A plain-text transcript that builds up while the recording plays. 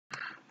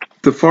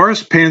The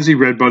forest pansy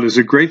redbud is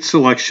a great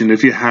selection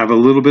if you have a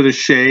little bit of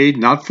shade,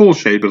 not full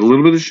shade, but a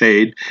little bit of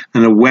shade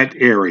and a wet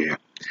area.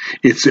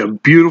 It's a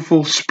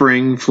beautiful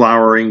spring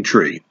flowering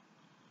tree.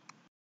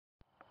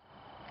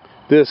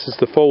 This is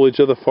the foliage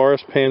of the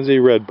forest pansy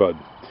redbud.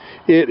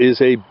 It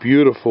is a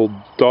beautiful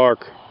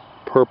dark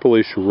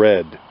purplish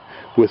red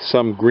with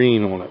some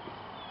green on it.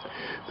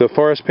 The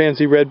forest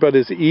pansy redbud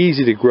is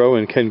easy to grow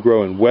and can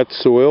grow in wet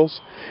soils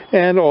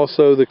and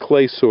also the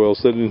clay soils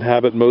that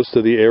inhabit most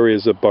of the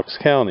areas of Bucks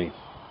County.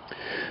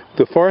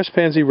 The forest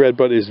pansy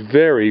redbud is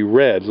very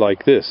red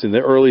like this in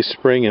the early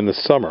spring and the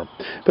summer,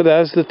 but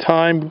as the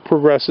time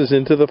progresses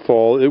into the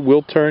fall, it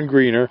will turn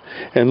greener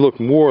and look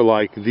more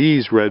like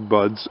these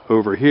redbuds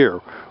over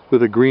here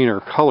with a greener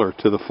color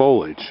to the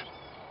foliage.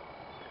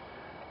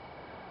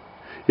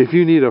 If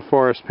you need a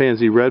forest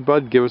pansy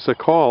redbud, give us a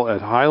call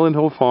at Highland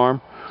Hill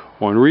Farm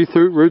on Route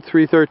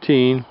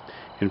 313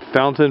 in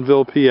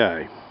Fountainville,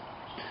 PA.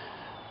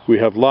 We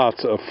have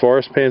lots of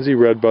forest pansy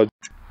redbuds.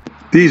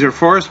 These are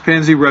forest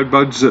pansy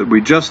redbuds that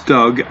we just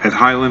dug at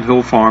Highland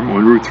Hill Farm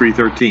on Route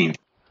 313.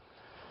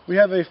 We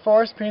have a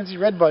forest pansy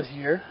redbud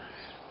here,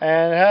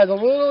 and it has a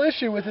little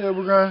issue with it that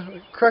we're going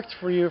to correct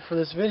for you for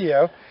this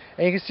video.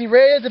 And you can see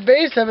right at the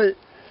base of it,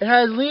 it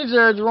has leaves that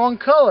are the wrong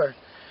color.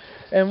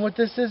 And what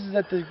this is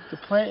that the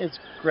plant is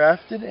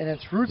grafted and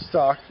its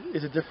rootstock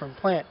is a different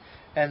plant.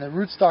 And the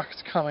rootstock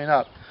is coming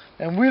up.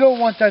 And we don't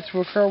want that to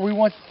occur. We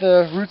want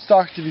the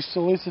rootstock to be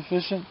solely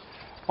sufficient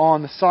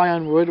on the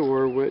scion wood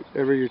or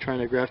whatever you're trying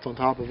to graft on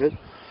top of it.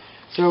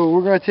 So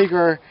we're going to take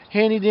our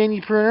handy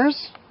dandy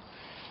pruners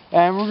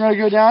and we're going to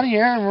go down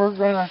here and we're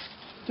going to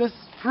just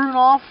prune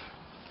off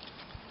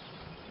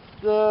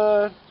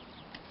the,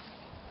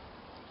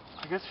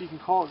 I guess you can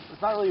call it,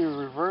 it's not really a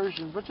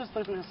reversion, but just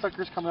like the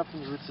suckers coming up from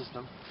the root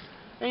system.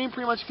 And you're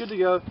pretty much good to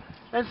go.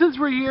 And since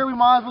we're here, we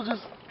might as well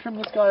just trim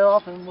this guy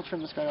off, and we'll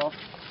trim this guy off.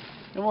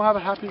 And we'll have a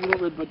happy little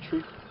redbud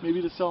tree,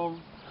 maybe to sell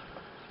them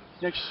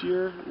next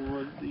year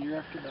or the year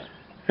after that.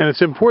 And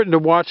it's important to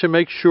watch and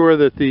make sure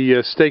that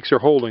the stakes are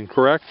holding,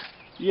 correct?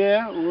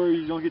 Yeah, or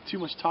you don't get too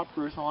much top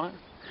growth on it.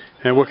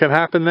 And what can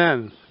happen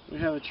then? We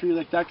have a tree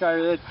like that guy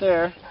right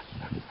there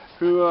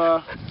who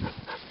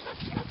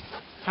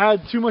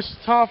had too much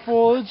top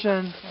foliage,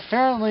 and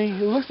apparently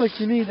it looks like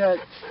to me that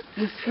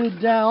it slid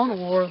down,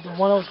 or the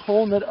one that was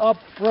holding it up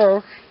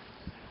broke,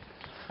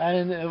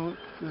 and the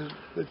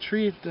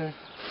tree, the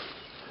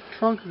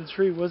trunk of the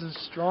tree wasn't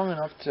strong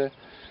enough to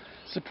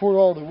support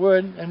all the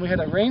wood, and we had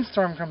a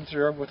rainstorm come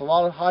through with a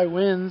lot of high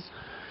winds,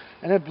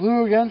 and it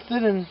blew against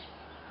it and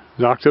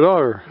knocked it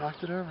over.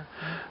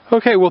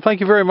 Okay, well,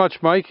 thank you very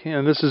much, Mike.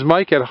 And this is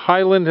Mike at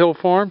Highland Hill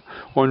Farm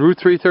on Route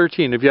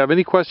 313. If you have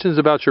any questions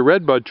about your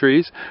redbud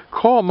trees,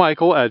 call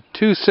Michael at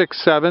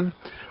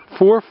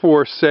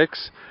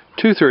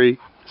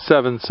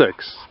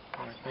 267-446-2376.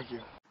 Thank you.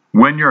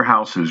 When your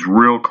house is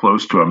real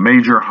close to a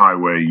major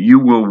highway, you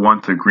will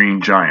want the green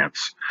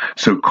giants.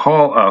 So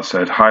call us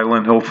at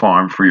Highland Hill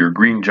Farm for your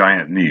green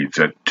giant needs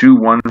at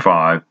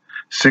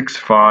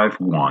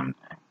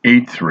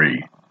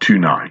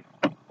 215-651-8329.